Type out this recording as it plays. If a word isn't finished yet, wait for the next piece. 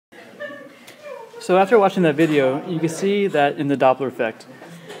So after watching that video, you can see that in the Doppler effect,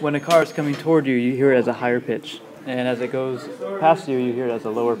 when a car is coming toward you, you hear it as a higher pitch. And as it goes past you, you hear it as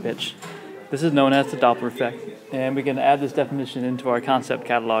a lower pitch. This is known as the Doppler effect. And we can add this definition into our concept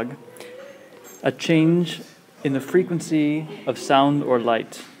catalog. A change in the frequency of sound or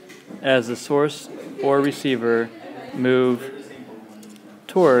light as the source or receiver move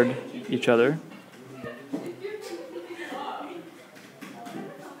toward each other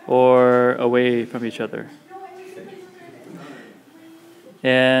or away from each other.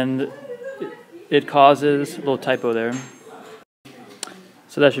 And it causes, a little typo there,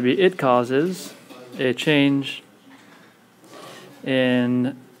 so that should be it causes a change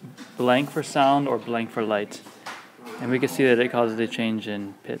in blank for sound or blank for light. And we can see that it causes a change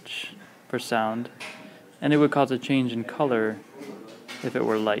in pitch for sound, and it would cause a change in color if it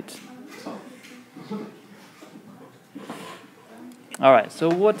were light. Alright, so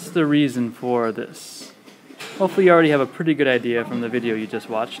what's the reason for this? Hopefully you already have a pretty good idea from the video you just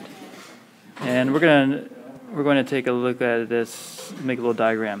watched. And we're going to take a look at this, make a little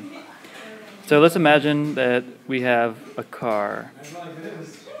diagram. So let's imagine that we have a car.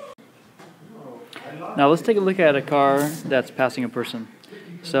 Now let's take a look at a car that's passing a person.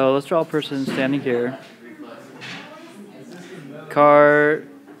 So let's draw a person standing here. Car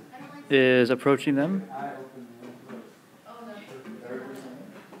is approaching them.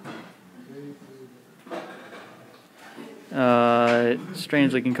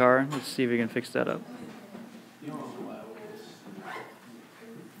 Strange looking car. Let's see if we can fix that up.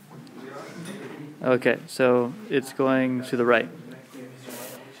 Okay, so it's going to the right.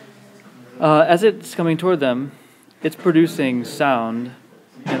 As it's coming toward them, it's producing sound,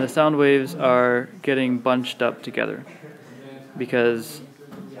 and the sound waves are getting bunched up together. Because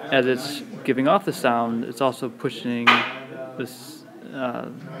as it's giving off the sound, it's also pushing this,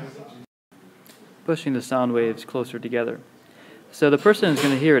 pushing the sound waves closer together. So the person is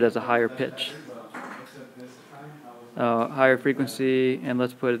going to hear it as a higher pitch, higher frequency, and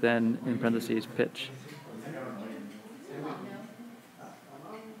let's put it then in parentheses, pitch.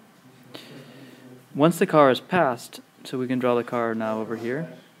 Once the car is passed, so we can draw the car now over here.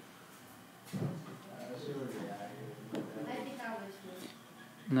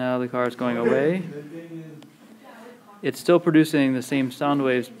 Now the car is going away. It's still producing the same sound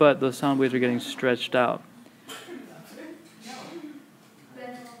waves, but those sound waves are getting stretched out.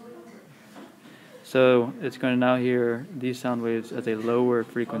 So it's going to now hear these sound waves as a lower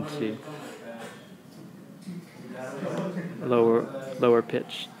frequency, lower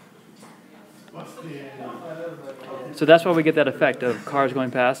pitch. So that's why we get that effect of cars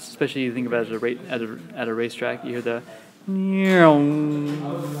going past, especially you think about it at a racetrack. You hear the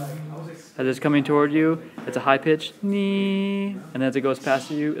as it's coming toward you, it's a high pitch, and as it goes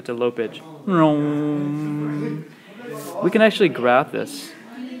past you, it's a low pitch. We can actually graph this,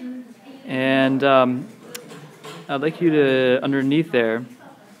 and I'd like you to, underneath there,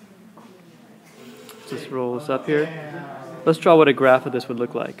 just roll this up here. Let's draw what a graph of this would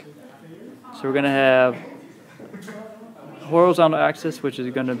look like. So we're going to have horizontal axis, which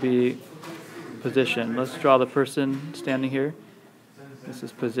is going to be position. Let's draw the person standing here. This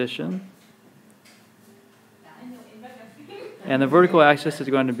is position. And the vertical axis is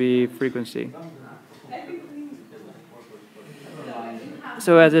going to be frequency.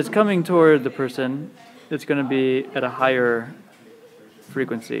 So as it's coming toward the person, it's going to be at a higher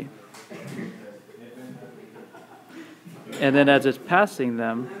frequency. And then as it's passing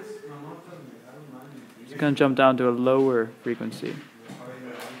them, it's going to jump down to a lower frequency.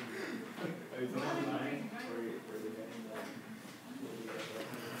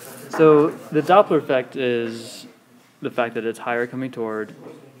 So the Doppler effect is the fact that it's higher coming toward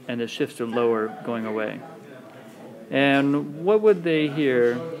and it shifts to lower going away. And what would they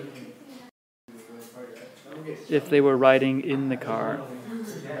hear if they were riding in the car?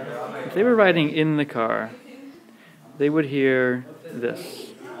 If they were riding in the car, they would hear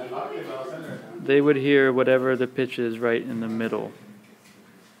this. They would hear whatever the pitch is right in the middle.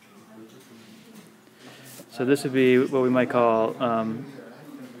 So this would be what we might call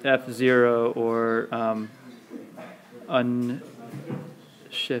F0 or unshifted.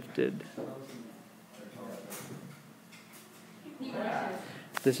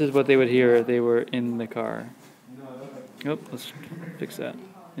 This is what they would hear if they were in the car. Oh, let's fix that.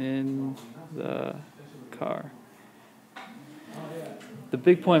 In the car. The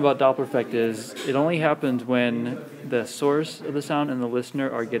big point about Doppler effect is it only happens when the source of the sound and the listener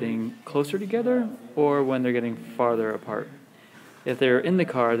are getting closer together or when they're getting farther apart. If they're in the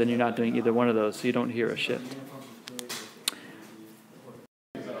car, then you're not doing either one of those, so you don't hear a shift.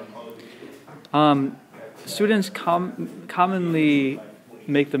 Students commonly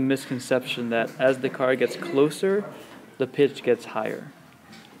make the misconception that as the car gets closer, the pitch gets higher.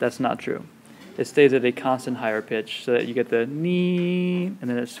 That's not true. It stays at a constant higher pitch so that you get the nee, and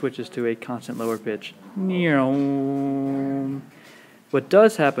then it switches to a constant lower pitch. What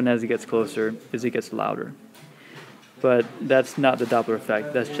does happen as it gets closer is it gets louder. But that's not the Doppler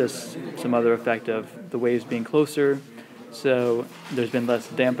effect. That's just some other effect of the waves being closer. So there's been less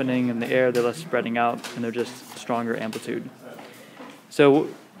dampening in the air, they're less spreading out, and they're just stronger amplitude. So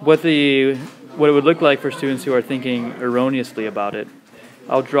what it would look like for students who are thinking erroneously about it,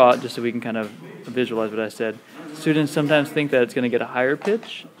 I'll draw it just so we can kind of visualize what I said. Students sometimes think that it's going to get a higher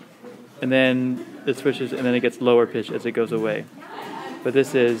pitch, and then it switches, and then it gets lower pitch as it goes away. But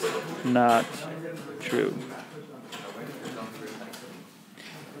this is not true.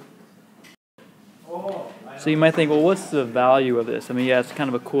 So you might think, well, what's the value of this? I mean, yeah, it's kind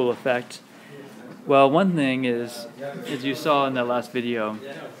of a cool effect. Well, one thing is, as you saw in that last video,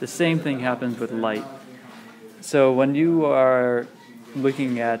 the same thing happens with light. So when you are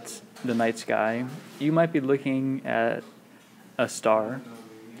looking at the night sky, you might be looking at a star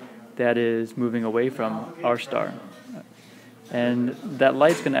that is moving away from our star. And that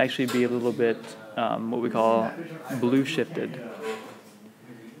light's going to actually be a little bit what we call blue shifted.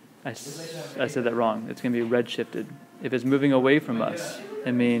 I said that wrong. It's going to be red shifted. If it's moving away from us,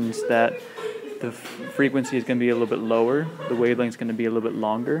 it means that the frequency is going to be a little bit lower, the wavelength is going to be a little bit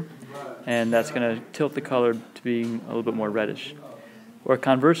longer, and that's going to tilt the color to being a little bit more reddish. Or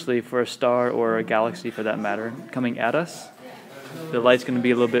conversely, for a star or a galaxy for that matter, coming at us, the light's going to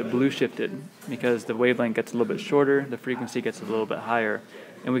be a little bit blue shifted because the wavelength gets a little bit shorter, the frequency gets a little bit higher,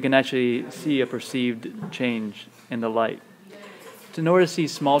 and we can actually see a perceived change in the light. In order to see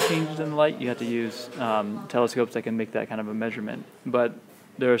small changes in the light, you have to use telescopes that can make that kind of a measurement. But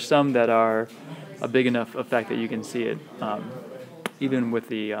there are some that are a big enough effect that you can see it, even with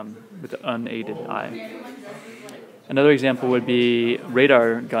the unaided eye. Another example would be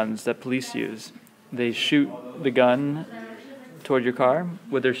radar guns that police use. They shoot the gun toward your car.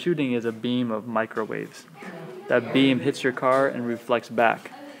 What they're shooting is a beam of microwaves. That beam hits your car and reflects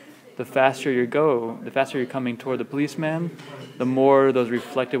back. The faster you go, the faster you're coming toward the policeman, the more those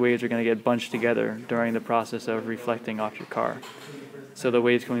reflected waves are going to get bunched together during the process of reflecting off your car. So the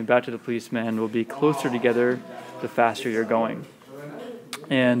waves coming back to the policeman will be closer together the faster you're going.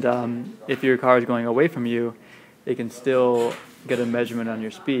 And if your car is going away from you, it can still get a measurement on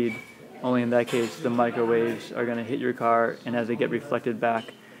your speed. Only in that case, the microwaves are going to hit your car, and as they get reflected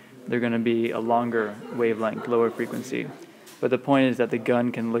back, they're going to be a longer wavelength, lower frequency. But the point is that the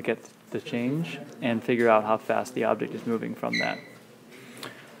gun can look at the change and figure out how fast the object is moving from that.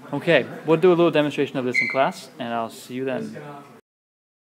 Okay, we'll do a little demonstration of this in class, and I'll see you then.